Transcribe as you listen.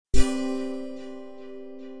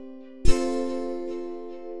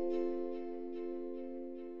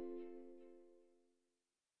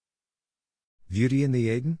Beauty in the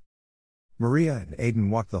Aiden? Maria and Aiden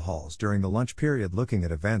walked the halls during the lunch period looking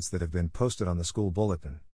at events that have been posted on the school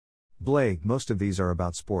bulletin. Blake, most of these are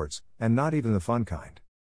about sports, and not even the fun kind.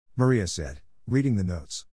 Maria said, reading the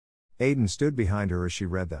notes. Aiden stood behind her as she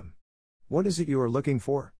read them. What is it you are looking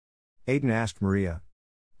for? Aiden asked Maria.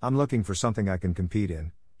 I'm looking for something I can compete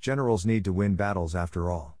in. Generals need to win battles after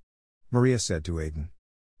all. Maria said to Aiden.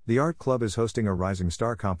 The art club is hosting a Rising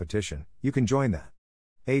Star competition, you can join that.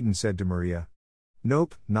 Aiden said to Maria.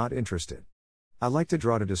 Nope, not interested. I like to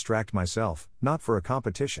draw to distract myself, not for a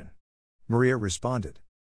competition. Maria responded.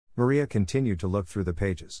 Maria continued to look through the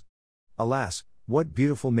pages. Alas, what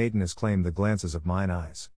beautiful maiden claimed the glances of mine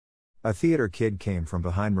eyes. A theater kid came from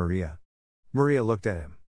behind Maria. Maria looked at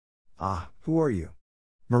him. Ah, who are you?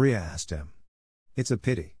 Maria asked him. It's a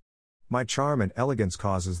pity. My charm and elegance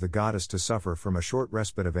causes the goddess to suffer from a short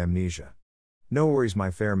respite of amnesia. No worries,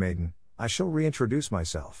 my fair maiden, I shall reintroduce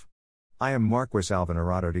myself. I am Marquis Alvin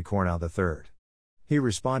Arado de Cornell III. He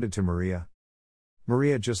responded to Maria.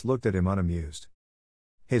 Maria just looked at him unamused.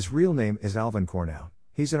 His real name is Alvin Cornell,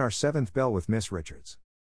 he's in our 7th bell with Miss Richards.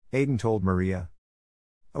 Aiden told Maria.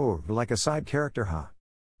 Oh, like a side character, huh?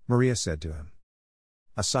 Maria said to him.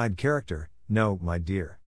 A side character? No, my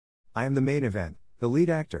dear. I am the main event, the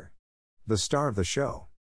lead actor. The star of the show.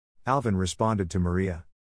 Alvin responded to Maria.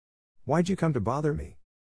 Why'd you come to bother me?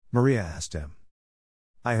 Maria asked him.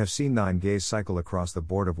 I have seen thine gaze cycle across the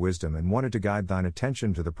board of wisdom and wanted to guide thine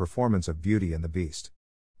attention to the performance of Beauty and the Beast.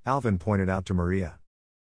 Alvin pointed out to Maria.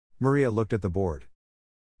 Maria looked at the board.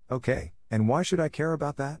 Okay, and why should I care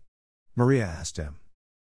about that? Maria asked him.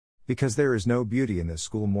 Because there is no beauty in this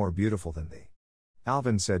school more beautiful than thee.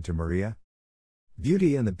 Alvin said to Maria.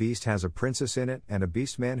 Beauty and the Beast has a princess in it and a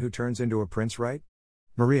beast man who turns into a prince, right?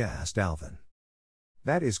 Maria asked Alvin.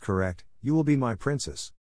 That is correct, you will be my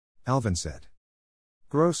princess. Alvin said.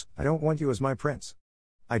 Gross, I don't want you as my prince.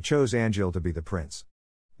 I chose Angel to be the prince.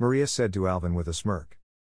 Maria said to Alvin with a smirk.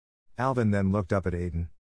 Alvin then looked up at Aiden.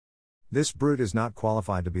 This brute is not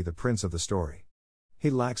qualified to be the prince of the story. He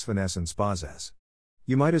lacks finesse and spazz.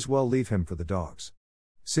 You might as well leave him for the dogs.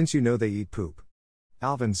 Since you know they eat poop.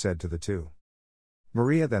 Alvin said to the two.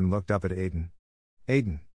 Maria then looked up at Aiden.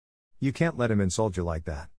 Aiden. You can't let him insult you like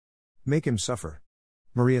that. Make him suffer.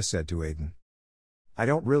 Maria said to Aiden. I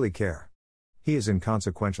don't really care. He is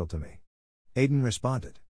inconsequential to me. Aiden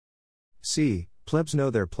responded. See, plebs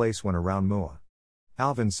know their place when around Mua.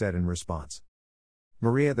 Alvin said in response.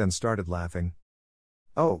 Maria then started laughing.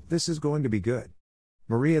 Oh, this is going to be good.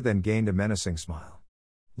 Maria then gained a menacing smile.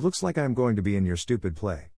 Looks like I'm going to be in your stupid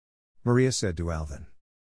play. Maria said to Alvin.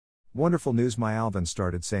 Wonderful news, my Alvin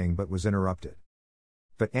started saying but was interrupted.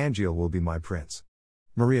 But Angel will be my prince.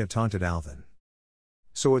 Maria taunted Alvin.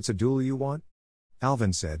 So it's a duel you want?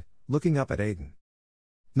 Alvin said, looking up at Aiden.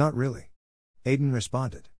 Not really. Aiden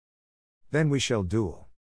responded. Then we shall duel.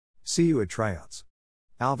 See you at tryouts.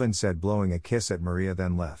 Alvin said, blowing a kiss at Maria,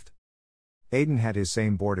 then left. Aiden had his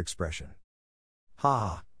same bored expression. Ha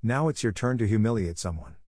ha, now it's your turn to humiliate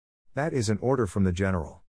someone. That is an order from the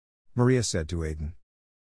general. Maria said to Aiden.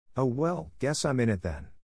 Oh well, guess I'm in it then.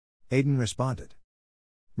 Aiden responded.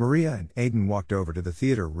 Maria and Aiden walked over to the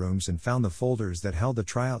theater rooms and found the folders that held the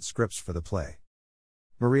tryout scripts for the play.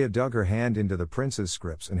 Maria dug her hand into the prince's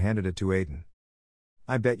scripts and handed it to Aiden.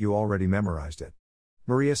 I bet you already memorized it.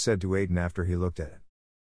 Maria said to Aiden after he looked at it.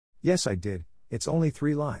 Yes, I did, it's only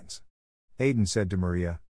 3 lines. Aiden said to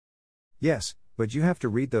Maria. Yes, but you have to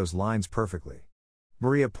read those lines perfectly.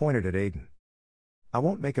 Maria pointed at Aiden. I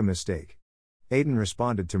won't make a mistake. Aiden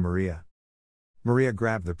responded to Maria. Maria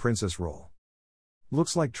grabbed the princess roll.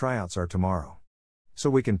 Looks like tryouts are tomorrow.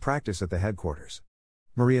 So we can practice at the headquarters.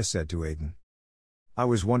 Maria said to Aiden. I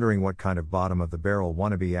was wondering what kind of bottom-of-the-barrel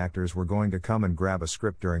wannabe actors were going to come and grab a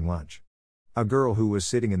script during lunch. A girl who was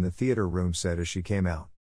sitting in the theater room said as she came out.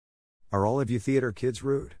 Are all of you theater kids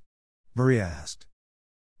rude? Maria asked.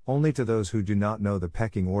 Only to those who do not know the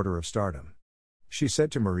pecking order of stardom. She said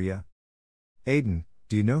to Maria. Aiden,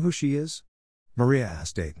 do you know who she is? Maria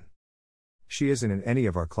asked Aiden. She isn't in any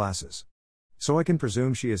of our classes. So I can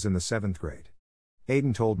presume she is in the 7th grade.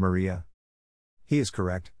 Aiden told Maria. He is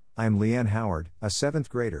correct, I am Leanne Howard, a 7th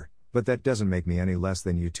grader, but that doesn't make me any less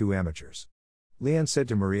than you two amateurs. Leanne said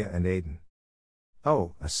to Maria and Aiden.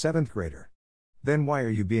 Oh, a 7th grader. Then why are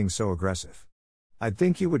you being so aggressive? I'd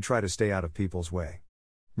think you would try to stay out of people's way.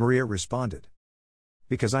 Maria responded.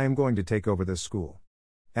 Because I am going to take over this school.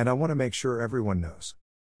 And I want to make sure everyone knows.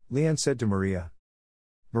 Leanne said to Maria.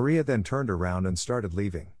 Maria then turned around and started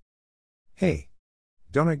leaving. Hey!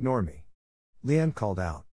 Don't ignore me. Leanne called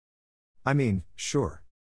out. I mean, sure.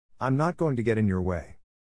 I'm not going to get in your way.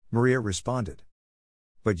 Maria responded.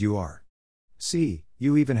 But you are. See,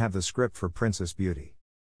 you even have the script for Princess Beauty.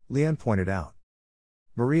 Leanne pointed out.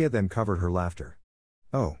 Maria then covered her laughter.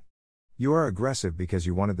 Oh. You are aggressive because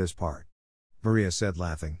you wanted this part. Maria said,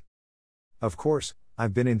 laughing. Of course,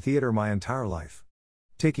 I've been in theater my entire life.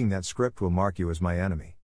 Taking that script will mark you as my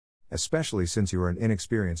enemy. Especially since you are an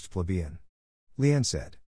inexperienced plebeian. Leanne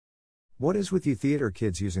said. What is with you theater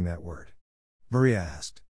kids using that word? Maria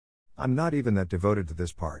asked. I'm not even that devoted to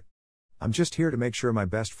this part. I'm just here to make sure my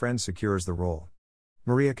best friend secures the role.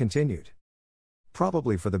 Maria continued.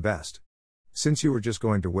 Probably for the best. Since you were just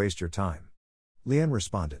going to waste your time. Leanne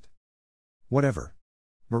responded. Whatever.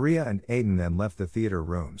 Maria and Aiden then left the theater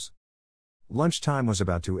rooms. Lunchtime was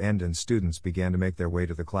about to end and students began to make their way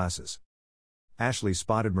to the classes. Ashley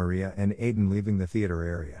spotted Maria and Aiden leaving the theater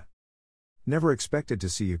area. Never expected to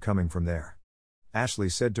see you coming from there. Ashley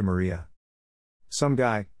said to Maria. Some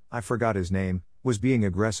guy, I forgot his name, was being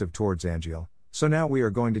aggressive towards Angel, so now we are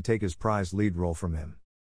going to take his prize lead role from him.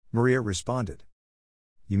 Maria responded.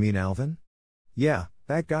 You mean Alvin? Yeah,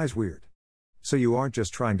 that guy's weird. So you aren't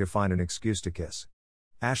just trying to find an excuse to kiss.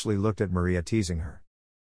 Ashley looked at Maria, teasing her.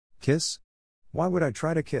 Kiss? Why would I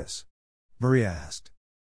try to kiss? Maria asked.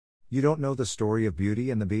 You don't know the story of Beauty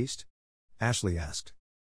and the Beast? Ashley asked.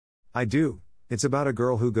 I do, it's about a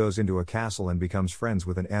girl who goes into a castle and becomes friends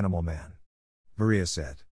with an animal man. Maria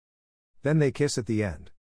said. Then they kiss at the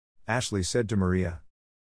end. Ashley said to Maria.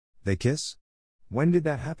 They kiss? When did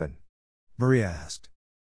that happen? Maria asked.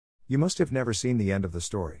 You must have never seen the end of the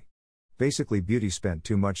story. Basically, Beauty spent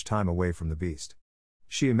too much time away from the Beast.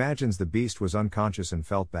 She imagines the Beast was unconscious and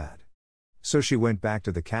felt bad. So she went back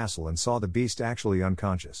to the castle and saw the Beast actually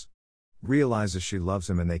unconscious. Realizes she loves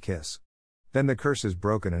him and they kiss. Then the curse is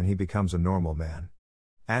broken and he becomes a normal man.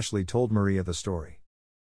 Ashley told Maria the story.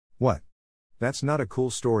 What? That's not a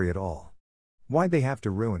cool story at all. Why'd they have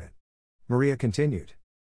to ruin it? Maria continued.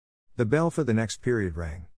 The bell for the next period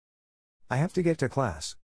rang. I have to get to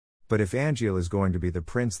class. But if Angel is going to be the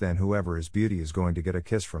prince, then whoever is Beauty is going to get a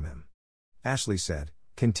kiss from him. Ashley said,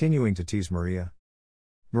 continuing to tease Maria.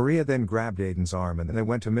 Maria then grabbed Aiden's arm and they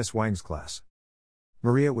went to Miss Wang's class.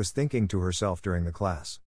 Maria was thinking to herself during the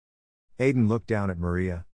class. Aiden looked down at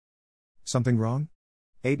Maria. Something wrong?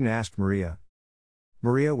 Aiden asked Maria.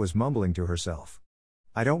 Maria was mumbling to herself.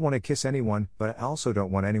 I don't want to kiss anyone, but I also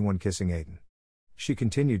don't want anyone kissing Aiden. She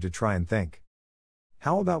continued to try and think.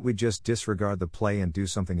 How about we just disregard the play and do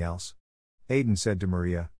something else? Aiden said to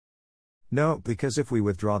Maria. No, because if we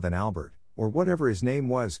withdraw, then Albert, or whatever his name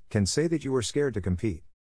was, can say that you were scared to compete.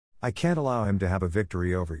 I can't allow him to have a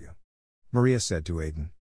victory over you. Maria said to Aiden.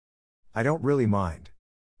 I don't really mind.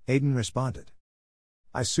 Aiden responded.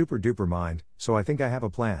 I super duper mind, so I think I have a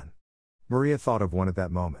plan. Maria thought of one at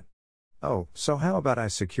that moment. Oh, so how about I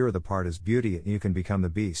secure the part as Beauty and you can become the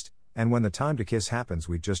Beast, and when the time to kiss happens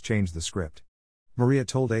we just change the script. Maria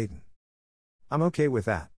told Aiden. I'm okay with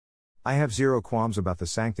that. I have zero qualms about the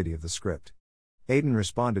sanctity of the script. Aiden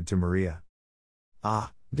responded to Maria.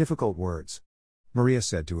 Ah, difficult words. Maria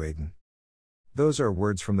said to Aiden. Those are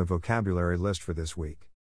words from the vocabulary list for this week.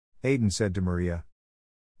 Aiden said to Maria.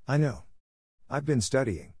 I know. I've been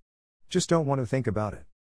studying. Just don't want to think about it.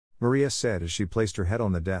 Maria said as she placed her head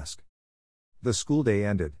on the desk. The school day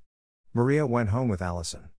ended. Maria went home with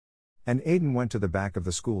Allison. And Aiden went to the back of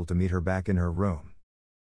the school to meet her back in her room.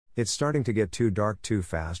 It's starting to get too dark too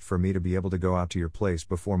fast for me to be able to go out to your place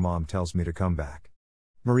before Mom tells me to come back.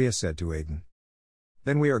 Maria said to Aiden.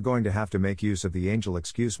 Then we are going to have to make use of the Angel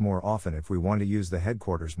excuse more often if we want to use the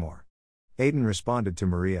headquarters more. Aiden responded to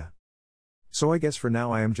Maria. So I guess for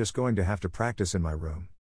now I am just going to have to practice in my room.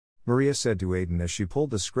 Maria said to Aiden as she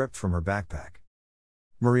pulled the script from her backpack.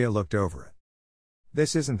 Maria looked over it.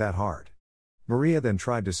 This isn't that hard. Maria then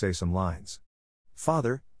tried to say some lines.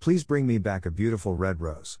 Father, please bring me back a beautiful red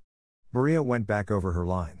rose. Maria went back over her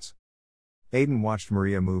lines. Aiden watched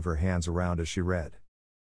Maria move her hands around as she read.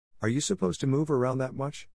 Are you supposed to move around that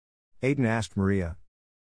much? Aiden asked Maria.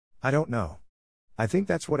 I don't know. I think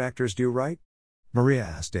that's what actors do, right? Maria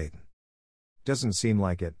asked Aiden. Doesn't seem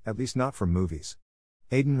like it, at least not from movies.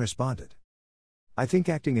 Aiden responded. I think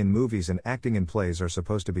acting in movies and acting in plays are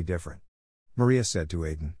supposed to be different. Maria said to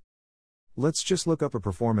Aiden. Let's just look up a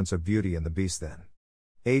performance of Beauty and the Beast then.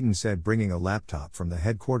 Aiden said, bringing a laptop from the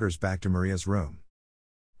headquarters back to Maria's room.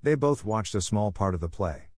 They both watched a small part of the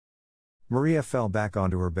play. Maria fell back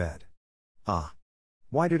onto her bed. Ah.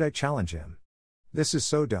 Why did I challenge him? This is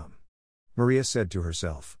so dumb. Maria said to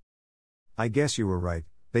herself. I guess you were right,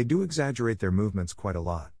 they do exaggerate their movements quite a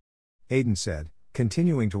lot. Aiden said,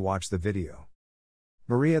 continuing to watch the video.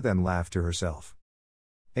 Maria then laughed to herself.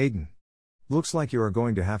 Aiden. Looks like you are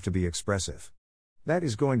going to have to be expressive. That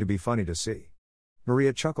is going to be funny to see.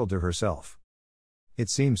 Maria chuckled to herself. It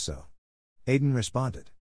seems so. Aiden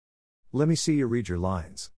responded. Let me see you read your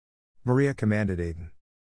lines. Maria commanded Aiden.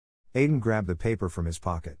 Aiden grabbed the paper from his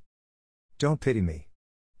pocket. Don't pity me.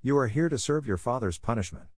 You are here to serve your father's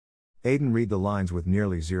punishment. Aiden read the lines with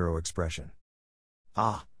nearly zero expression.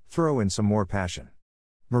 Ah, throw in some more passion.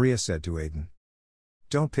 Maria said to Aiden.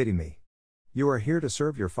 Don't pity me. You are here to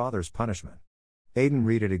serve your father's punishment. Aiden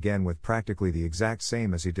read it again with practically the exact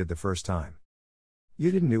same as he did the first time.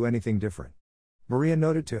 You didn't do anything different. Maria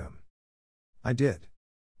noted to him. I did.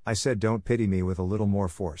 I said don't pity me with a little more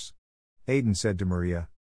force. Aiden said to Maria.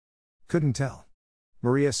 Couldn't tell.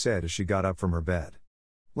 Maria said as she got up from her bed.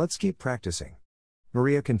 Let's keep practicing.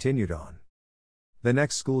 Maria continued on. The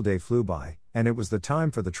next school day flew by, and it was the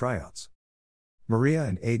time for the tryouts. Maria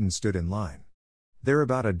and Aiden stood in line. There were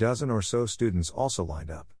about a dozen or so students also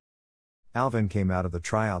lined up. Alvin came out of the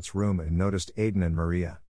tryouts room and noticed Aiden and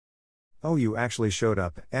Maria. Oh, you actually showed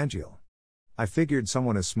up, Angel. I figured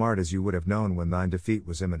someone as smart as you would have known when thine defeat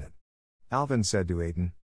was imminent. Alvin said to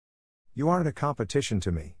Aiden. You aren't a competition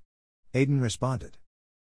to me. Aiden responded.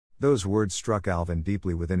 Those words struck Alvin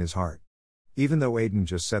deeply within his heart. Even though Aiden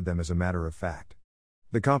just said them as a matter of fact.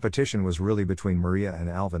 The competition was really between Maria and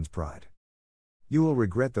Alvin's pride. You will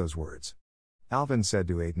regret those words. Alvin said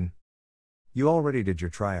to Aiden. You already did your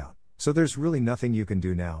tryout, so there's really nothing you can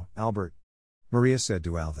do now, Albert. Maria said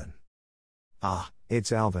to Alvin. Ah,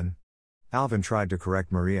 it's Alvin. Alvin tried to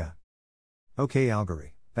correct Maria. Okay,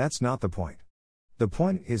 Algary, that's not the point. The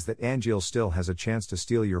point is that Angel still has a chance to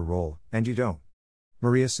steal your role, and you don't.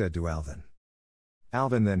 Maria said to Alvin.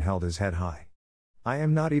 Alvin then held his head high. I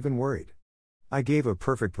am not even worried. I gave a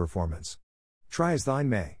perfect performance. Try as thine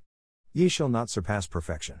may. Ye shall not surpass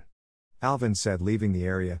perfection. Alvin said, leaving the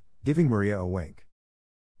area, giving Maria a wink.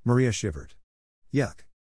 Maria shivered. Yuck.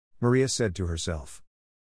 Maria said to herself.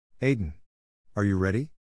 Aiden. Are you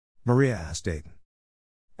ready? Maria asked Aiden.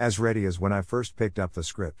 As ready as when I first picked up the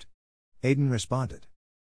script. Aiden responded.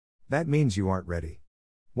 That means you aren't ready.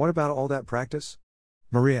 What about all that practice?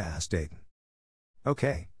 Maria asked Aiden.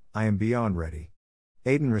 Okay, I am beyond ready.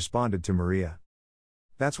 Aiden responded to Maria.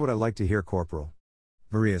 That's what I like to hear, Corporal.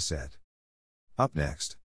 Maria said. Up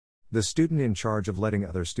next. The student in charge of letting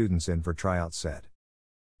other students in for tryouts said.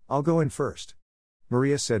 I'll go in first.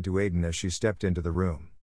 Maria said to Aiden as she stepped into the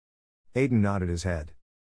room. Aiden nodded his head.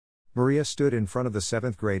 Maria stood in front of the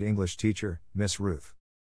 7th grade English teacher, Miss Ruth.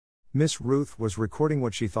 Miss Ruth was recording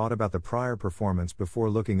what she thought about the prior performance before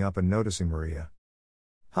looking up and noticing Maria.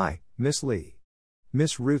 Hi, Miss Lee.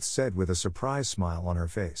 Miss Ruth said with a surprised smile on her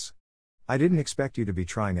face. I didn't expect you to be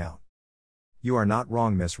trying out. You are not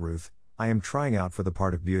wrong, Miss Ruth, I am trying out for the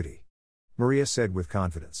part of Beauty. Maria said with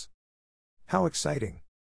confidence. How exciting.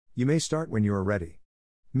 You may start when you are ready.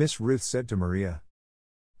 Miss Ruth said to Maria.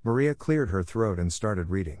 Maria cleared her throat and started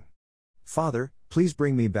reading. Father, please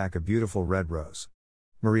bring me back a beautiful red rose.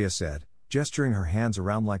 Maria said, gesturing her hands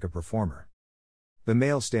around like a performer. The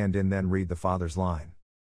male stand-in then read the father's line.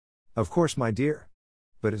 Of course, my dear.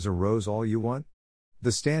 But is a rose all you want?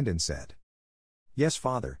 The stand-in said. Yes,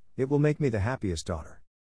 father, it will make me the happiest daughter.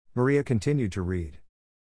 Maria continued to read.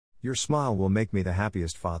 Your smile will make me the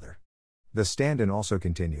happiest father. The stand-in also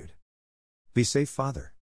continued. Be safe,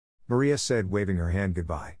 father. Maria said, waving her hand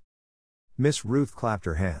goodbye. Miss Ruth clapped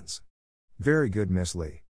her hands. Very good, Miss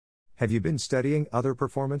Lee. Have you been studying other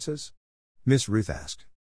performances? Miss Ruth asked.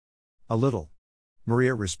 A little.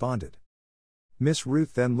 Maria responded. Miss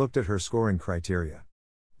Ruth then looked at her scoring criteria.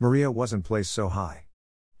 Maria wasn't placed so high.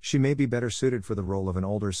 She may be better suited for the role of an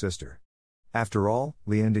older sister. After all,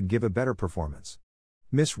 Leanne did give a better performance.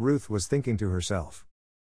 Miss Ruth was thinking to herself.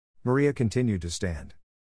 Maria continued to stand.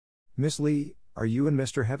 Miss Lee, are you and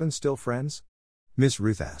Mr. Heavens still friends? Miss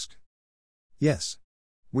Ruth asked. Yes.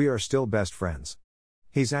 We are still best friends.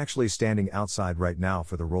 He's actually standing outside right now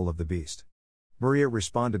for the role of the Beast. Maria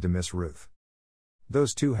responded to Miss Ruth.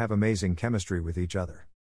 Those two have amazing chemistry with each other.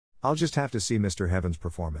 I'll just have to see Mr. Heavens'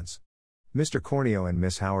 performance. Mr. Corneo and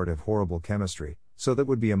Miss Howard have horrible chemistry, so that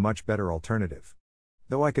would be a much better alternative.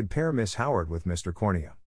 Though I could pair Miss Howard with Mr.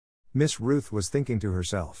 Corneo. Miss Ruth was thinking to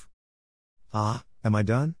herself. Ah, am I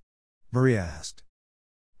done? Maria asked.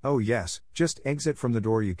 Oh yes, just exit from the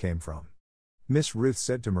door you came from. Miss Ruth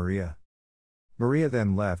said to Maria. Maria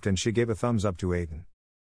then left and she gave a thumbs up to Aiden.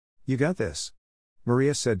 You got this.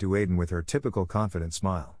 Maria said to Aiden with her typical confident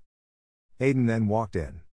smile. Aiden then walked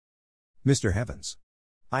in. Mr. Heavens.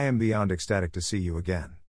 I am beyond ecstatic to see you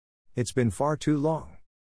again. It's been far too long.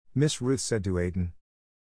 Miss Ruth said to Aiden.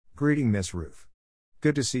 Greeting, Miss Ruth.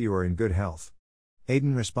 Good to see you are in good health.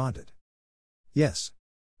 Aiden responded. Yes.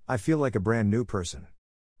 I feel like a brand new person.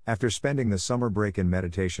 After spending the summer break in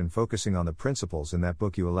meditation focusing on the principles in that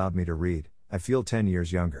book you allowed me to read, I feel 10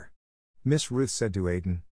 years younger. Miss Ruth said to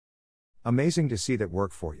Aiden. Amazing to see that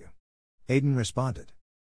work for you. Aiden responded.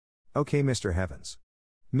 Okay, Mr. Heavens.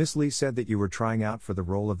 Miss Lee said that you were trying out for the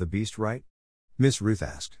role of the Beast, right? Miss Ruth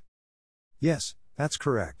asked. Yes, that's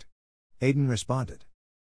correct. Aiden responded.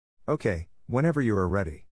 Okay, whenever you are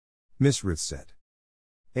ready. Miss Ruth said.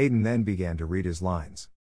 Aiden then began to read his lines.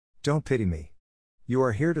 Don't pity me. You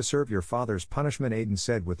are here to serve your father's punishment, Aiden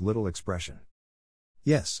said with little expression.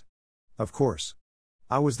 Yes. Of course.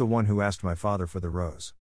 I was the one who asked my father for the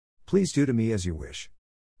rose. Please do to me as you wish.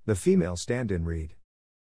 The female stand-in read.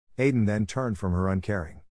 Aiden then turned from her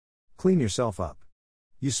uncaring. Clean yourself up.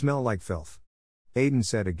 You smell like filth. Aiden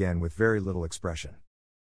said again with very little expression.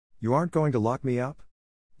 You aren't going to lock me up?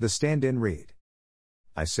 The stand-in read.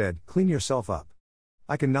 I said, clean yourself up.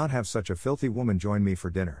 I cannot have such a filthy woman join me for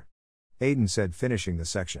dinner. Aiden said, finishing the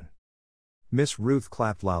section. Miss Ruth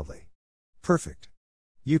clapped loudly. Perfect.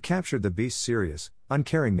 You captured the Beast's serious,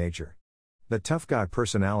 uncaring nature. The tough guy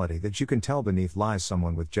personality that you can tell beneath lies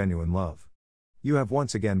someone with genuine love. You have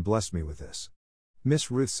once again blessed me with this.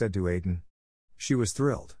 Miss Ruth said to Aiden. She was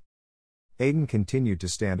thrilled. Aiden continued to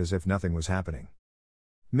stand as if nothing was happening.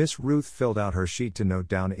 Miss Ruth filled out her sheet to note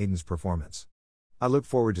down Aiden's performance. I look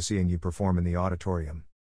forward to seeing you perform in the auditorium.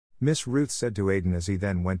 Miss Ruth said to Aiden as he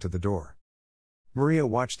then went to the door. Maria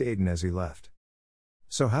watched Aiden as he left.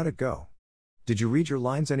 So how'd it go? Did you read your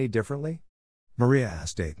lines any differently? Maria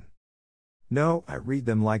asked Aiden. No, I read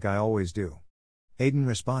them like I always do. Aiden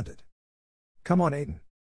responded. Come on, Aiden.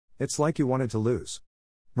 It's like you wanted to lose.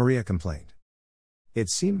 Maria complained. It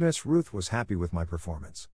seemed Miss Ruth was happy with my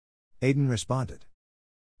performance. Aiden responded.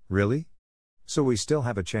 Really? So we still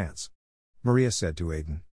have a chance. Maria said to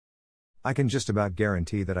Aiden. I can just about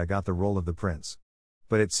guarantee that I got the role of the prince.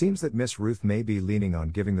 But it seems that Miss Ruth may be leaning on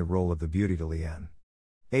giving the role of the beauty to Leanne.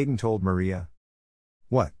 Aiden told Maria.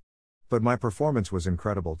 What? But my performance was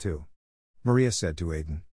incredible too. Maria said to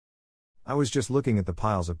Aiden. I was just looking at the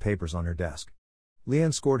piles of papers on her desk.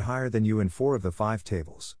 Leanne scored higher than you in 4 of the 5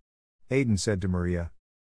 tables. Aiden said to Maria.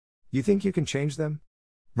 You think you can change them?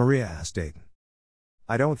 Maria asked Aiden.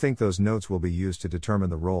 I don't think those notes will be used to determine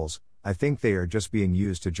the roles, I think they are just being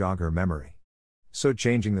used to jog her memory. So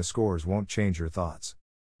changing the scores won't change your thoughts.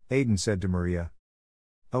 Aiden said to Maria.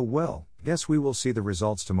 Oh well, guess we will see the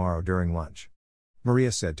results tomorrow during lunch.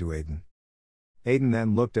 Maria said to Aiden. Aiden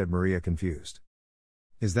then looked at Maria confused.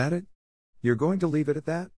 Is that it? You're going to leave it at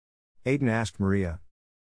that? Aiden asked Maria.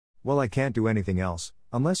 Well, I can't do anything else,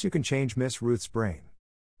 unless you can change Miss Ruth's brain.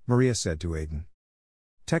 Maria said to Aiden.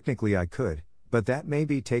 Technically I could, but that may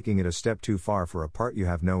be taking it a step too far for a part you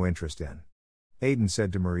have no interest in. Aiden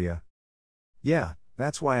said to Maria. Yeah,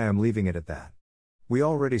 that's why I am leaving it at that. We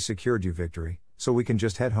already secured you victory, so we can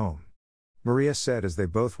just head home. Maria said as they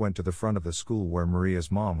both went to the front of the school where Maria's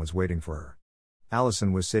mom was waiting for her.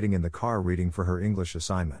 Allison was sitting in the car reading for her English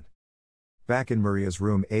assignment. Back in Maria's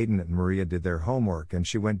room, Aiden and Maria did their homework and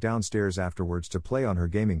she went downstairs afterwards to play on her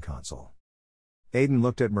gaming console. Aiden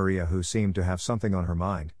looked at Maria, who seemed to have something on her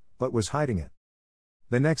mind, but was hiding it.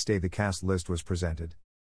 The next day the cast list was presented.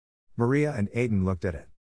 Maria and Aiden looked at it.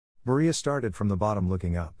 Maria started from the bottom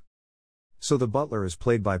looking up. So the butler is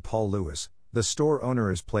played by Paul Lewis, the store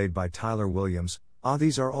owner is played by Tyler Williams.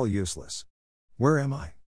 These are all useless. Where am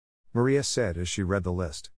I? Maria said as she read the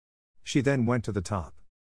list. She then went to the top.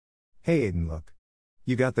 Hey Aiden, look.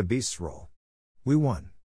 You got the Beast's role. We won.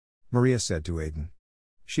 Maria said to Aiden.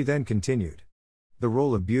 She then continued. The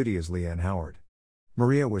role of Beauty is Leanne Howard.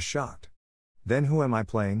 Maria was shocked. Then who am I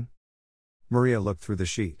playing? Maria looked through the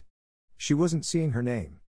sheet. She wasn't seeing her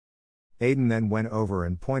name. Aiden then went over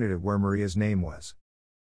and pointed at where Maria's name was.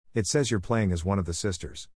 It says you're playing as one of the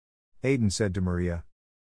sisters. Aiden said to Maria.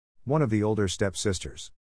 One of the older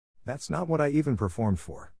step-sisters. That's not what I even performed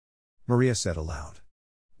for. Maria said aloud.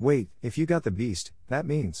 Wait, if you got the Beast, that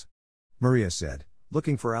means. Maria said,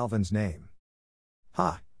 looking for Alvin's name.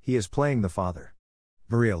 Ha, he is playing the father.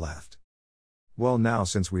 Maria laughed. Well, now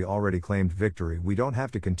since we already claimed victory, we don't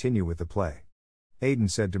have to continue with the play. Aiden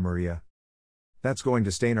said to Maria. That's going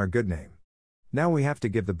to stain our good name. Now we have to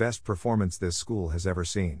give the best performance this school has ever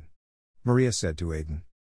seen. Maria said to Aiden.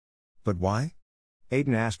 But why?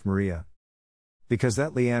 Aiden asked Maria. Because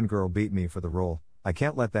that Leanne girl beat me for the role, I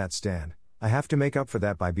can't let that stand, I have to make up for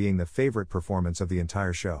that by being the favorite performance of the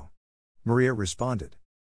entire show. Maria responded.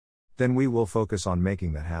 Then we will focus on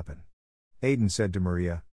making that happen. Aiden said to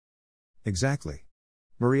Maria. Exactly.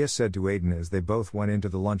 Maria said to Aiden as they both went into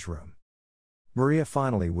the lunchroom. Maria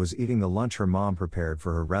finally was eating the lunch her mom prepared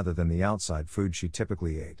for her rather than the outside food she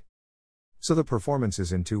typically ate. So the performance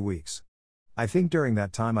is in 2 weeks. I think during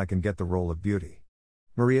that time I can get the role of Beauty.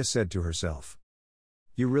 Maria said to herself.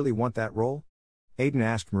 You really want that role? Aiden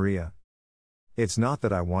asked Maria. It's not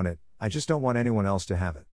that I want it, I just don't want anyone else to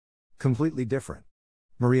have it. Completely different.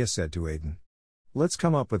 Maria said to Aiden. Let's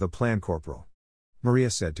come up with a plan, Corporal. Maria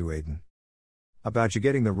said to Aiden. About you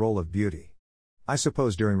getting the role of Beauty. I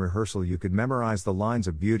suppose during rehearsal you could memorize the lines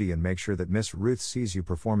of Beauty and make sure that Miss Ruth sees you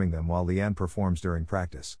performing them while Leanne performs during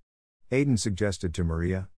practice. Aiden suggested to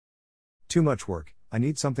Maria. Too much work, I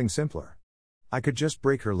need something simpler. I could just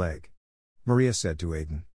break her leg. Maria said to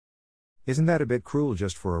Aiden. Isn't that a bit cruel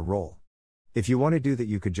just for a role? If you want to do that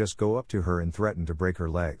you could just go up to her and threaten to break her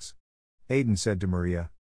legs. Aiden said to Maria.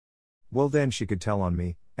 Well then she could tell on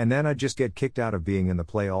me, and then I'd just get kicked out of being in the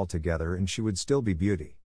play altogether and she would still be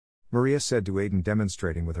Beauty. Maria said to Aiden,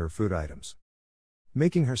 demonstrating with her food items.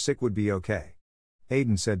 Making her sick would be okay.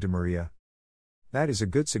 Aiden said to Maria. That is a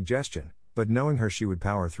good suggestion, but knowing her she would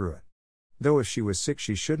power through it. Though if she was sick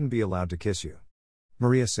she shouldn't be allowed to kiss you.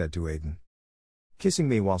 Maria said to Aiden. Kissing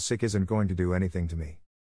me while sick isn't going to do anything to me.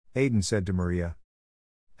 Aiden said to Maria.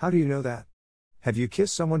 How do you know that? Have you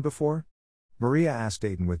kissed someone before? Maria asked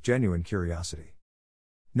Aiden with genuine curiosity.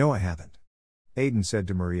 No, I haven't. Aiden said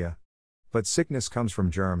to Maria. But sickness comes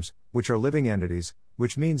from germs, which are living entities,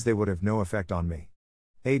 which means they would have no effect on me.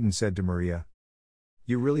 Aiden said to Maria.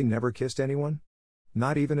 You really never kissed anyone?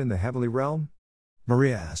 Not even in the heavenly realm?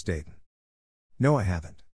 Maria asked Aiden. No, I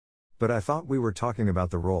haven't. But I thought we were talking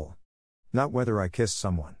about the role. Not whether I kissed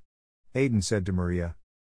someone. Aiden said to Maria.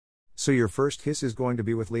 So your first kiss is going to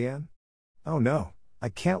be with Leanne? Oh no, I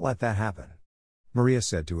can't let that happen. Maria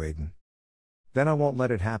said to Aiden. Then I won't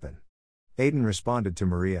let it happen. Aiden responded to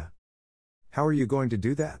Maria. How are you going to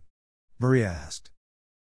do that? Maria asked.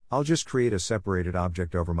 I'll just create a separated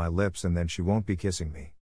object over my lips and then she won't be kissing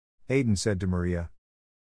me. Aiden said to Maria.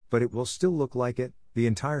 But it will still look like it, the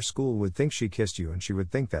entire school would think she kissed you and she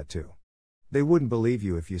would think that too. They wouldn't believe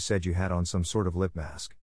you if you said you had on some sort of lip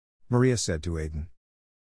mask. Maria said to Aiden.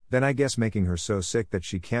 Then I guess making her so sick that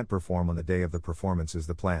she can't perform on the day of the performance is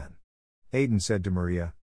the plan. Aiden said to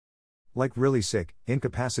Maria. Like really sick,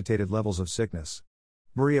 incapacitated levels of sickness.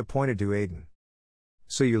 Maria pointed to Aiden.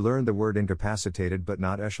 So you learned the word incapacitated but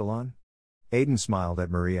not echelon? Aiden smiled at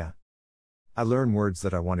Maria. I learn words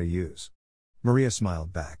that I want to use. Maria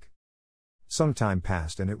smiled back. Some time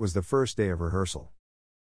passed and it was the first day of rehearsal.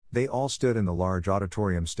 They all stood in the large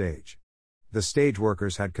auditorium stage. The stage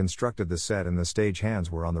workers had constructed the set and the stage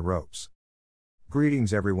hands were on the ropes.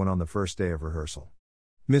 Greetings everyone on the first day of rehearsal.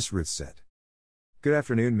 Miss Ruth said. Good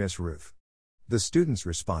afternoon, Miss Ruth. The students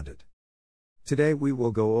responded. Today we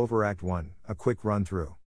will go over Act 1, a quick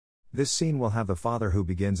run-through. This scene will have the father who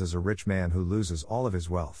begins as a rich man who loses all of his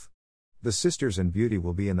wealth. The sisters and Beauty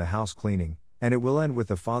will be in the house cleaning, and it will end with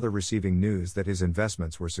the father receiving news that his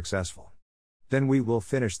investments were successful. Then we will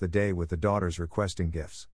finish the day with the daughters requesting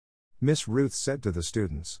gifts. Miss Ruth said to the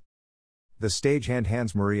students. The stagehand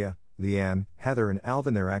hands Maria, Leanne, Heather and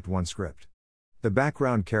Alvin their Act 1 script. The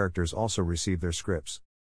background characters also receive their scripts.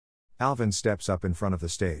 Alvin steps up in front of the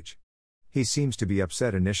stage. He seems to be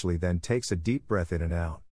upset initially, then takes a deep breath in and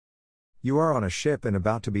out. You are on a ship and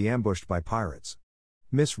about to be ambushed by pirates.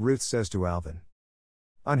 Miss Ruth says to Alvin.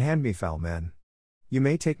 Unhand me, foul men. You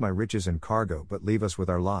may take my riches and cargo but leave us with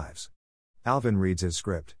our lives. Alvin reads his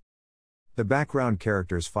script. The background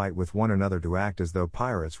characters fight with one another to act as though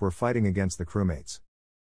pirates were fighting against the crewmates.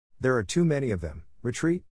 There are too many of them,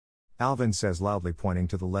 retreat. Alvin says loudly, pointing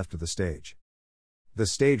to the left of the stage. The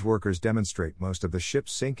stage workers demonstrate most of the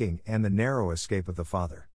ship's sinking and the narrow escape of the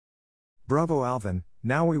father. Bravo, Alvin,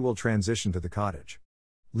 now we will transition to the cottage.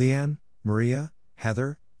 Leanne, Maria,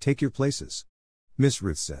 Heather, take your places. Miss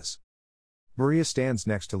Ruth says. Maria stands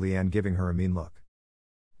next to Leanne, giving her a mean look.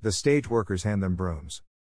 The stage workers hand them brooms.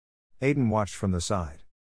 Aiden watched from the side.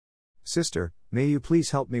 Sister, may you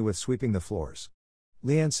please help me with sweeping the floors?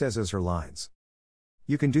 Leanne says as her lines.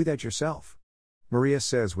 You can do that yourself. Maria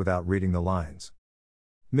says without reading the lines.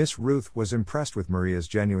 Miss Ruth was impressed with Maria's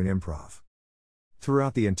genuine improv.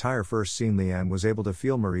 Throughout the entire first scene, Leanne was able to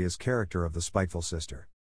feel Maria's character of the spiteful sister.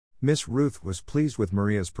 Miss Ruth was pleased with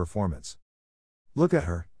Maria's performance. Look at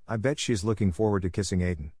her, I bet she's looking forward to kissing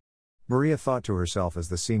Aiden. Maria thought to herself as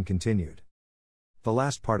the scene continued. The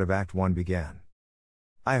last part of Act 1 began.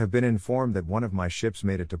 I have been informed that one of my ships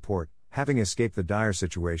made it to port, having escaped the dire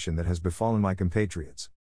situation that has befallen my compatriots.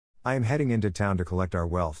 I am heading into town to collect our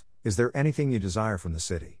wealth. Is there anything you desire from the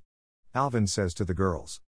city? Alvin says to the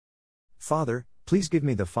girls. Father, please give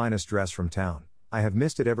me the finest dress from town, I have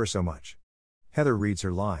missed it ever so much. Heather reads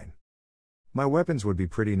her line. My weapons would be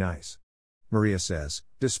pretty nice. Maria says,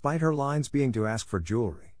 despite her lines being to ask for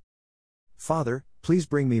jewelry. Father, please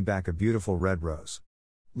bring me back a beautiful red rose.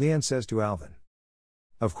 Leanne says to Alvin.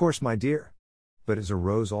 Of course, my dear. But is a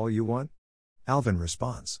rose all you want? Alvin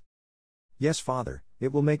responds. Yes, father,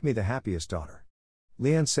 it will make me the happiest daughter.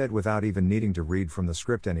 Leanne said without even needing to read from the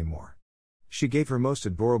script anymore. She gave her most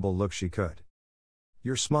adorable look she could.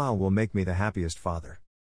 Your smile will make me the happiest father.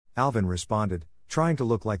 Alvin responded, trying to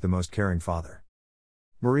look like the most caring father.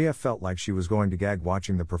 Maria felt like she was going to gag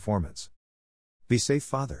watching the performance. Be safe,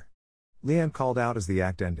 father. Leanne called out as the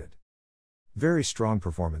act ended. Very strong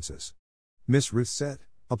performances, Miss Ruth said,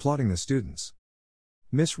 applauding the students.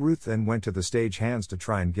 Miss Ruth then went to the stage hands to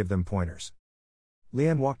try and give them pointers.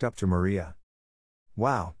 Leanne walked up to Maria.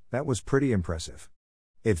 Wow, that was pretty impressive.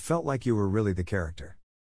 It felt like you were really the character.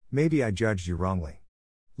 Maybe I judged you wrongly.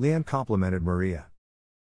 Leanne complimented Maria.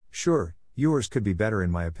 Sure, yours could be better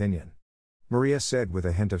in my opinion, Maria said with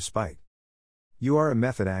a hint of spite. You are a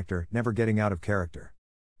method actor, never getting out of character.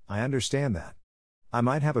 I understand that. I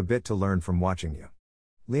might have a bit to learn from watching you,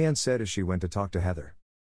 Leanne said as she went to talk to Heather.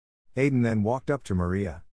 Aiden then walked up to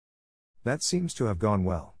Maria. That seems to have gone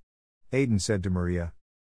well, Aiden said to Maria.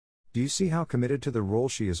 Do you see how committed to the role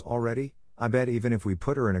she is already? I bet even if we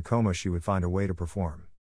put her in a coma she would find a way to perform,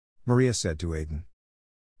 Maria said to Aiden.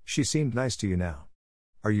 She seemed nice to you now.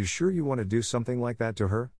 Are you sure you want to do something like that to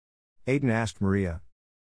her? Aiden asked Maria.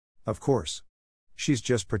 Of course. She's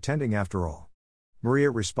just pretending after all,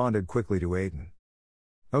 Maria responded quickly to Aiden.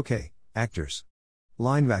 Okay, actors.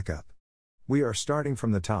 Line back up. We are starting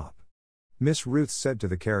from the top, Miss Ruth said to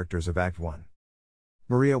the characters of Act 1.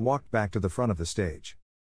 Maria walked back to the front of the stage.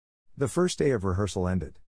 The first day of rehearsal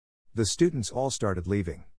ended. The students all started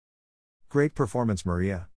leaving. Great performance,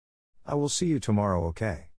 Maria. I will see you tomorrow,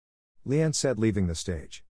 okay? Leanne said, leaving the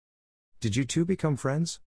stage. Did you two become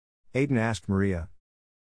friends? Aiden asked Maria.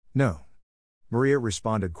 No, Maria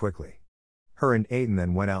responded quickly. Her and Aiden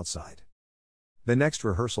then went outside. The next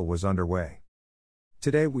rehearsal was underway.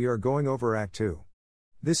 Today we are going over Act 2.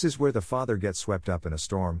 This is where the father gets swept up in a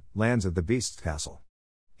storm, lands at the beast's castle.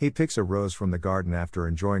 He picks a rose from the garden after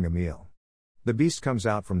enjoying a meal. The beast comes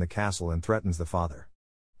out from the castle and threatens the father.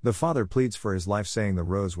 The father pleads for his life, saying the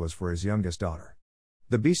rose was for his youngest daughter.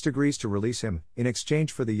 The beast agrees to release him, in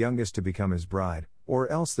exchange for the youngest to become his bride,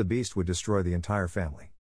 or else the beast would destroy the entire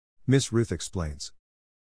family. Miss Ruth explains.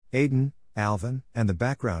 Aiden, Alvin, and the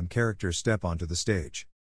background characters step onto the stage.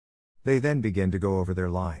 They then begin to go over their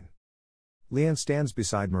line. Leanne stands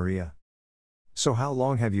beside Maria. So how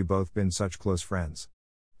long have you both been such close friends?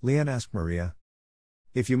 Leanne asked Maria.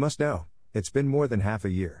 If you must know, it's been more than half a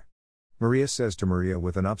year, Maria says to Maria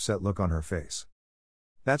with an upset look on her face.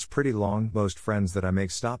 That's pretty long. Most friends that I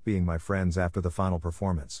make stop being my friends after the final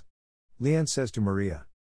performance, Leanne says to Maria.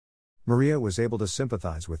 Maria was able to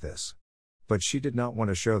sympathize with this. But she did not want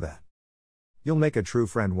to show that. You'll make a true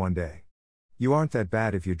friend one day. You aren't that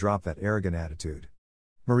bad if you drop that arrogant attitude,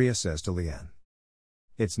 Maria says to Leanne.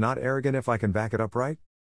 It's not arrogant if I can back it up, right?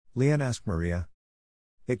 Leanne asked Maria.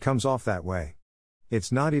 It comes off that way.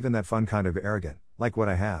 It's not even that fun kind of arrogant, like what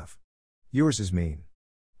I have. Yours is mean,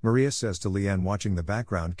 Maria says to Leanne, watching the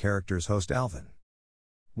background characters host Alvin.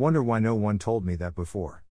 Wonder why no one told me that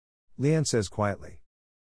before, Leanne says quietly.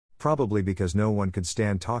 Probably because no one could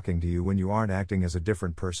stand talking to you when you aren't acting as a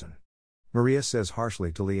different person, Maria says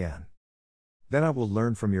harshly to Leanne. Then I will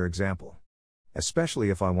learn from your example. Especially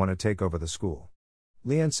if I want to take over the school,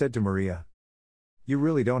 Leanne said to Maria. You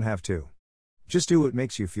really don't have to. Just do what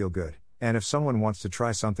makes you feel good, and if someone wants to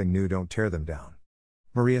try something new, don't tear them down,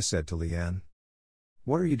 Maria said to Leanne.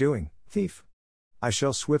 What are you doing, thief? I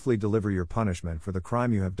shall swiftly deliver your punishment for the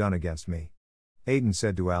crime you have done against me, Aiden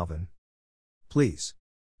said to Alvin. Please.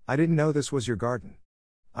 I didn't know this was your garden.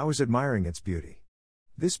 I was admiring its beauty.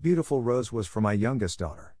 This beautiful rose was for my youngest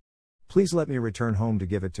daughter. Please let me return home to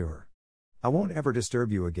give it to her. I won't ever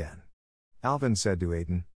disturb you again, Alvin said to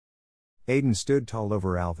Aiden. Aiden stood tall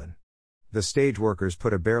over Alvin. The stage workers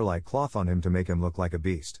put a bear-like cloth on him to make him look like a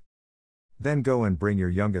beast. Then go and bring your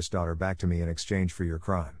youngest daughter back to me in exchange for your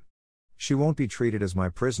crime. She won't be treated as my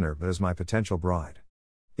prisoner but as my potential bride.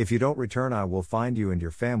 If you don't return, I will find you and your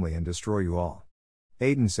family and destroy you all,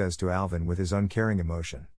 Aiden says to Alvin with his uncaring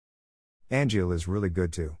emotion. Angel is really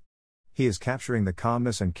good too. He is capturing the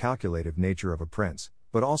calmness and calculative nature of a prince,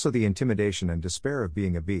 but also the intimidation and despair of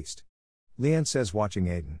being a beast, Leanne says, watching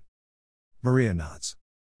Aiden. Maria nods.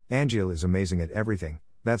 Angel is amazing at everything,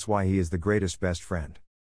 that's why he is the greatest best friend,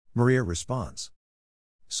 Maria responds.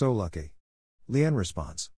 So lucky, Leanne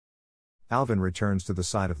responds. Alvin returns to the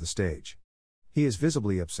side of the stage. He is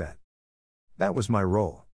visibly upset. That was my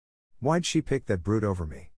role. Why'd she pick that brute over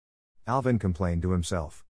me? Alvin complained to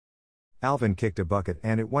himself. Alvin kicked a bucket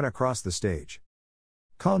and it went across the stage.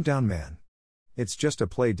 Calm down, man. It's just a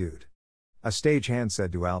play, dude, a stagehand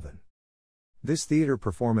said to Alvin. This theater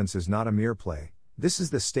performance is not a mere play, this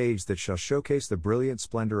is the stage that shall showcase the brilliant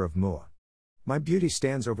splendor of Mua. My beauty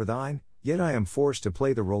stands over thine, yet I am forced to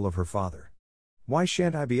play the role of her father. Why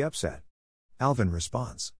shan't I be upset? Alvin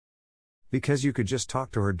responds. Because you could just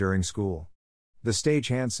talk to her during school. The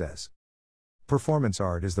stagehand says. Performance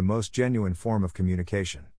art is the most genuine form of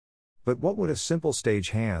communication. But what would a simple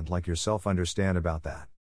stagehand like yourself understand about that?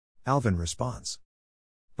 Alvin responds.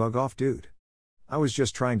 Bug off, dude. I was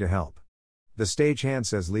just trying to help. The stagehand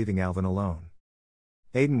says, leaving Alvin alone.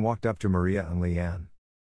 Aiden walked up to Maria and Leanne.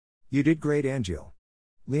 You did great, Angel.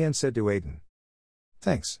 Leanne said to Aiden.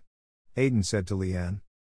 Thanks. Aiden said to Leanne.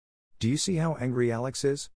 Do you see how angry Alex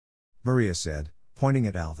is? Maria said, pointing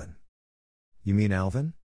at Alvin. You mean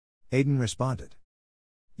Alvin? Aiden responded.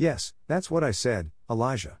 Yes, that's what I said,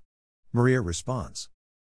 Elijah. Maria responds.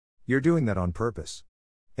 You're doing that on purpose.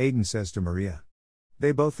 Aiden says to Maria.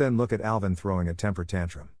 They both then look at Alvin throwing a temper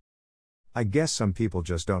tantrum. I guess some people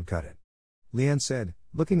just don't cut it. Leanne said,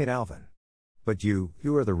 looking at Alvin. But you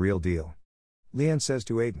are the real deal. Leanne says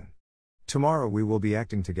to Aiden. Tomorrow we will be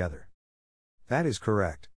acting together. That is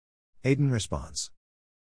correct. Aiden responds.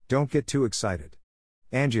 Don't get too excited.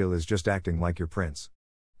 Angel is just acting like your prince.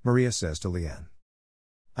 Maria says to Leanne.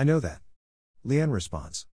 I know that. Leanne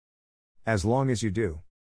responds. As long as you do.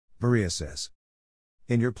 Maria says.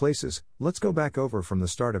 In your places, let's go back over from the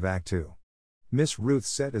start of Act 2. Miss Ruth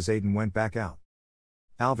said as Aiden went back out.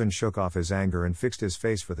 Alvin shook off his anger and fixed his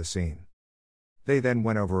face for the scene. They then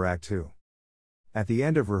went over Act 2. At the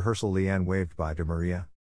end of rehearsal, Leanne waved bye to Maria.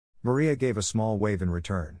 Maria gave a small wave in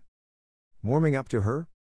return. Warming up to her?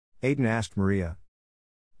 Aiden asked Maria.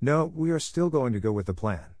 No, we are still going to go with the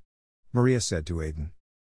plan. Maria said to Aiden.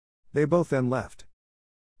 They both then left.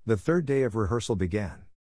 The third day of rehearsal began.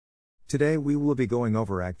 Today we will be going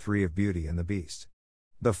over Act 3 of Beauty and the Beast.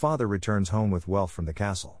 The father returns home with wealth from the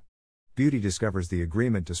castle. Beauty discovers the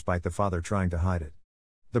agreement despite the father trying to hide it.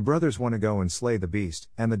 The brothers want to go and slay the beast,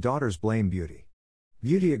 and the daughters blame Beauty.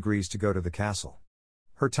 Beauty agrees to go to the castle.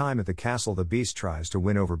 Her time at the castle, the beast tries to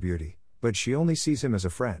win over Beauty, but she only sees him as a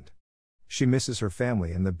friend. She misses her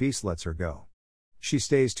family and the beast lets her go. She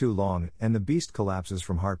stays too long, and the beast collapses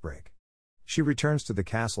from heartbreak. She returns to the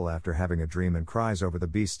castle after having a dream and cries over the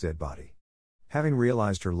beast's dead body. Having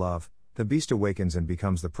realized her love, the beast awakens and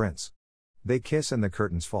becomes the prince. They kiss and the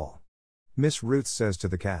curtains fall. Miss Ruth says to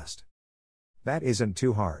the cast. That isn't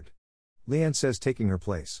too hard. Leanne says, taking her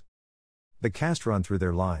place. The cast run through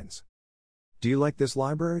their lines. Do you like this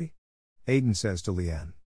library? Aiden says to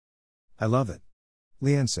Leanne. I love it.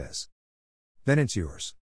 Leanne says. Then it's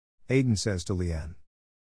yours. Aiden says to Leanne.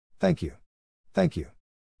 Thank you. Thank you.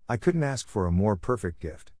 I couldn't ask for a more perfect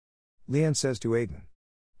gift. Leanne says to Aiden.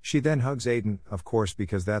 She then hugs Aiden, of course,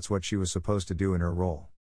 because that's what she was supposed to do in her role.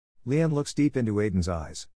 Leanne looks deep into Aiden's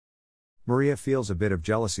eyes. Maria feels a bit of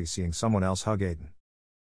jealousy seeing someone else hug Aiden.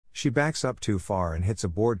 She backs up too far and hits a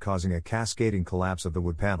board, causing a cascading collapse of the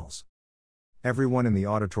wood panels. Everyone in the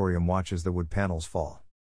auditorium watches the wood panels fall.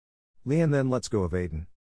 Leanne then lets go of Aiden.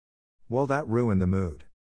 Well, that ruined the mood.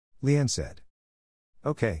 Leanne said.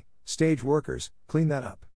 Okay, stage workers, clean that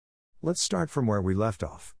up. Let's start from where we left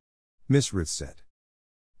off. Miss Ruth said.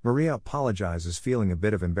 Maria apologizes, feeling a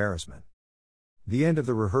bit of embarrassment. The end of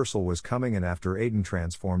the rehearsal was coming, and after Aiden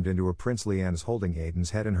transformed into a prince, Leanne is holding Aiden's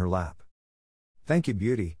head in her lap. Thank you,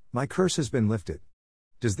 Beauty, my curse has been lifted.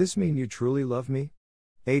 Does this mean you truly love me?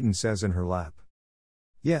 Aiden says in her lap.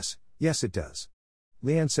 Yes, yes it does.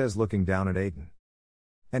 Leanne says, looking down at Aiden.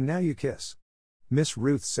 And now you kiss. Miss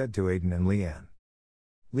Ruth said to Aiden and Leanne.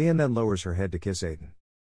 Leanne then lowers her head to kiss Aiden.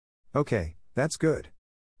 Okay, that's good.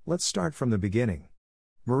 Let's start from the beginning.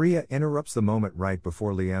 Maria interrupts the moment right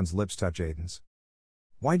before Leanne's lips touch Aiden's.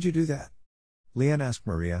 Why'd you do that? Leanne asked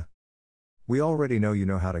Maria. We already know you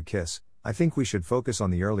know how to kiss, I think we should focus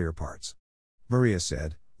on the earlier parts. Maria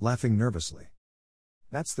said, laughing nervously.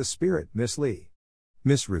 That's the spirit, Miss Lee.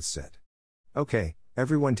 Miss Ruth said. Okay,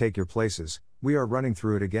 everyone take your places, we are running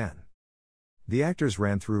through it again. The actors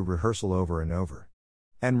ran through rehearsal over and over.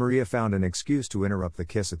 And Maria found an excuse to interrupt the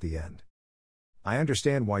kiss at the end. I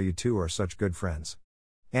understand why you two are such good friends.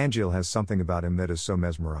 Angel has something about him that is so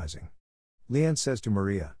mesmerizing. Leanne says to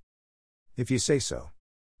Maria. If you say so.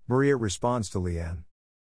 Maria responds to Leanne.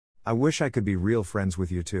 I wish I could be real friends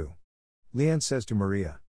with you too. Leanne says to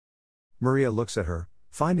Maria. Maria looks at her,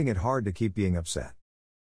 finding it hard to keep being upset.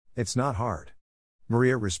 It's not hard.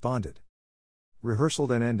 Maria responded. Rehearsal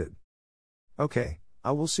then ended. Okay,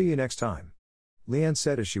 I will see you next time. Leanne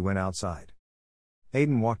said as she went outside.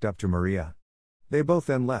 Aiden walked up to Maria. They both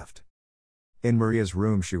then left. In Maria's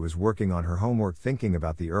room, she was working on her homework, thinking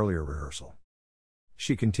about the earlier rehearsal.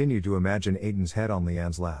 She continued to imagine Aiden's head on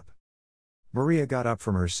Leanne's lap. Maria got up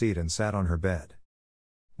from her seat and sat on her bed.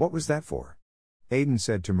 What was that for? Aiden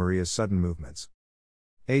said to Maria's sudden movements.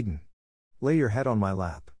 Aiden. Lay your head on my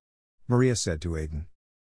lap. Maria said to Aiden.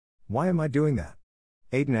 Why am I doing that?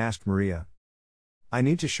 Aiden asked Maria. I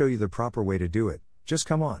need to show you the proper way to do it, just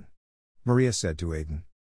come on. Maria said to Aiden.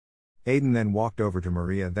 Aiden then walked over to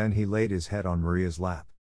Maria, then he laid his head on Maria's lap.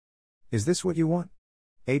 Is this what you want?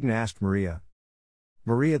 Aiden asked Maria.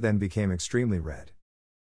 Maria then became extremely red.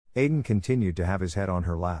 Aiden continued to have his head on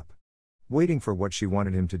her lap, waiting for what she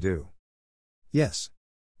wanted him to do. Yes.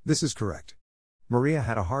 This is correct. Maria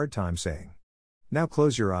had a hard time saying. Now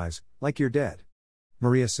close your eyes, like you're dead.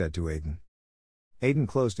 Maria said to Aiden. Aiden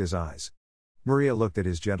closed his eyes. Maria looked at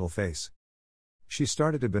his gentle face. She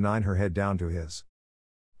started to benign her head down to his.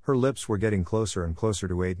 Her lips were getting closer and closer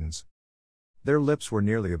to Aiden's. Their lips were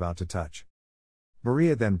nearly about to touch.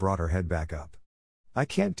 Maria then brought her head back up. I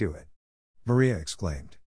can't do it. Maria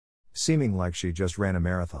exclaimed, seeming like she just ran a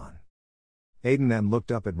marathon. Aiden then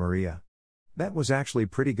looked up at Maria. That was actually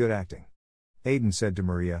pretty good acting. Aiden said to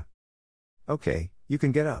Maria. Okay, you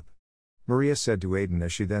can get up. Maria said to Aiden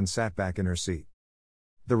as she then sat back in her seat.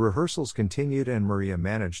 The rehearsals continued and Maria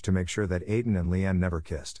managed to make sure that Aiden and Leanne never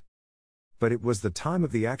kissed. But it was the time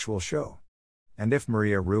of the actual show. And if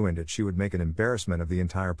Maria ruined it, she would make an embarrassment of the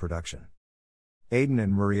entire production. Aiden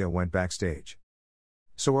and Maria went backstage.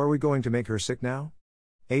 So are we going to make her sick now?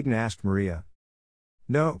 Aiden asked Maria.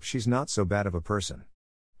 No, she's not so bad of a person.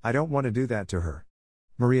 I don't want to do that to her.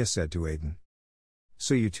 Maria said to Aiden.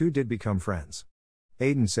 So you two did become friends?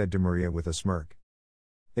 Aiden said to Maria with a smirk.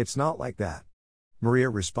 It's not like that. Maria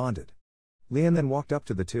responded. Leanne then walked up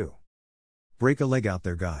to the two. Break a leg out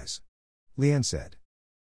there, guys. Leanne said.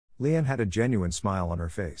 Leanne had a genuine smile on her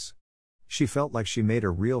face. She felt like she made a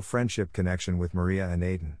real friendship connection with Maria and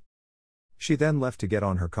Aiden. She then left to get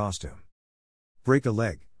on her costume. Break a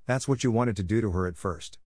leg, that's what you wanted to do to her at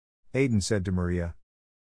first. Aiden said to Maria.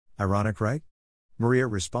 Ironic, right? Maria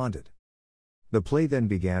responded. The play then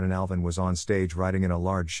began and Alvin was on stage riding in a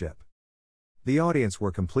large ship. The audience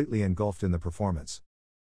were completely engulfed in the performance.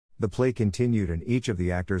 The play continued and each of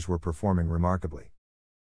the actors were performing remarkably.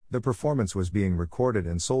 The performance was being recorded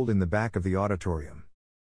and sold in the back of the auditorium.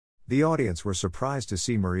 The audience were surprised to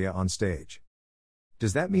see Maria on stage.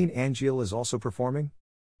 Does that mean Angel is also performing?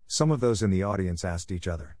 Some of those in the audience asked each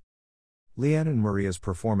other. Leanne and Maria's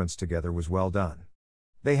performance together was well done.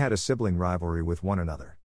 They had a sibling rivalry with one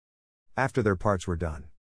another. After their parts were done,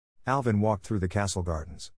 Alvin walked through the castle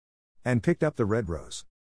gardens and picked up the red rose.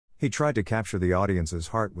 He tried to capture the audience's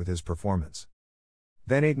heart with his performance.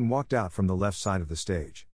 Then Aiden walked out from the left side of the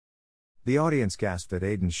stage. The audience gasped at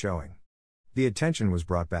Aiden's showing. The attention was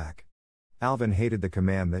brought back. Alvin hated the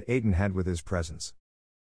command that Aiden had with his presence.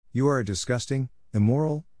 You are a disgusting,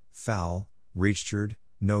 immoral, foul, reachard,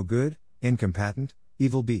 no good, incompetent,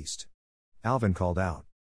 evil beast. Alvin called out.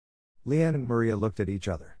 Leanne and Maria looked at each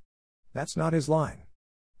other. That's not his line.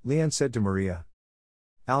 Leanne said to Maria.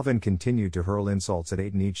 Alvin continued to hurl insults at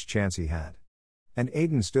Aiden each chance he had. And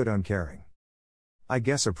Aiden stood uncaring. I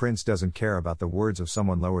guess a prince doesn't care about the words of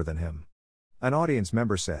someone lower than him. An audience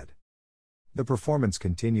member said. The performance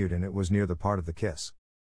continued and it was near the part of the kiss.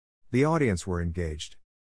 The audience were engaged.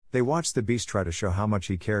 They watched the beast try to show how much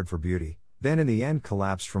he cared for beauty, then in the end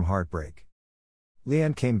collapsed from heartbreak.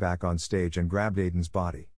 Leanne came back on stage and grabbed Aiden's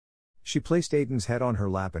body. She placed Aiden's head on her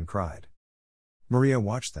lap and cried. Maria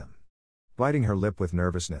watched them, biting her lip with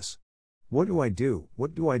nervousness. What do I do?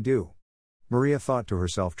 What do I do? Maria thought to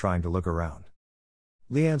herself, trying to look around.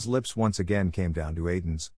 Leanne's lips once again came down to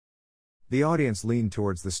Aiden's. The audience leaned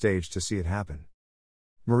towards the stage to see it happen.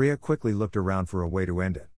 Maria quickly looked around for a way to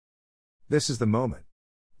end it. This is the moment.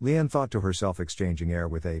 Leanne thought to herself, exchanging air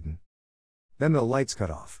with Aiden. Then the lights cut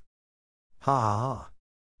off. Ha ha ha.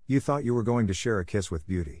 You thought you were going to share a kiss with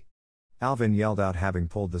beauty. Alvin yelled out, having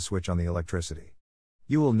pulled the switch on the electricity.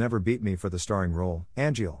 You will never beat me for the starring role,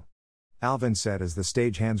 Angel. Alvin said as the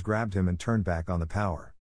stagehands grabbed him and turned back on the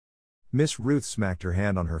power. Miss Ruth smacked her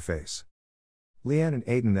hand on her face. Leanne and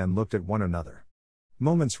Aiden then looked at one another.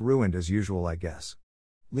 Moments ruined as usual, I guess.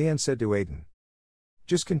 Leanne said to Aiden.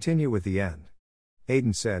 Just continue with the end.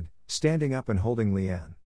 Aiden said, standing up and holding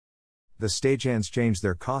Leanne. The stagehands changed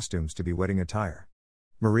their costumes to be wedding attire.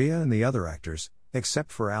 Maria and the other actors,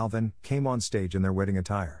 except for Alvin, came on stage in their wedding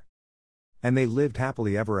attire. And they lived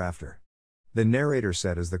happily ever after. The narrator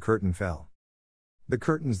said as the curtain fell. The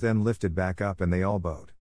curtains then lifted back up and they all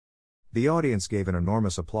bowed. The audience gave an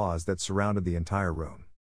enormous applause that surrounded the entire room.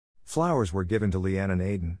 Flowers were given to Leanne and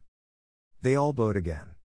Aiden. They all bowed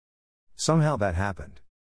again. Somehow that happened.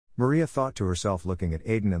 Maria thought to herself, looking at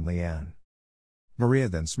Aiden and Leanne. Maria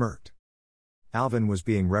then smirked. Alvin was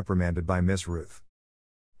being reprimanded by Miss Ruth.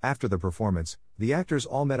 After the performance, the actors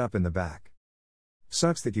all met up in the back.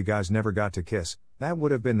 Sucks that you guys never got to kiss, that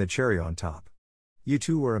would have been the cherry on top. You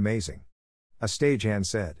two were amazing. A stagehand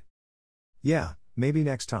said. Yeah, maybe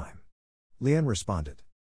next time. Leanne responded.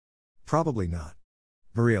 Probably not.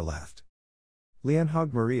 Maria laughed. Leanne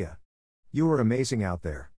hugged Maria. You were amazing out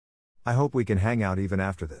there. I hope we can hang out even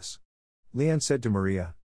after this. Leanne said to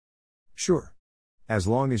Maria. Sure. As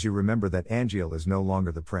long as you remember that Angeal is no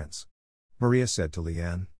longer the prince. Maria said to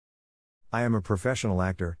Leanne. I am a professional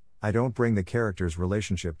actor, I don't bring the character's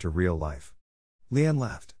relationship to real life. Leanne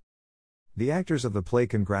laughed. The actors of the play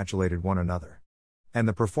congratulated one another. And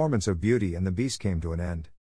the performance of Beauty and the Beast came to an end.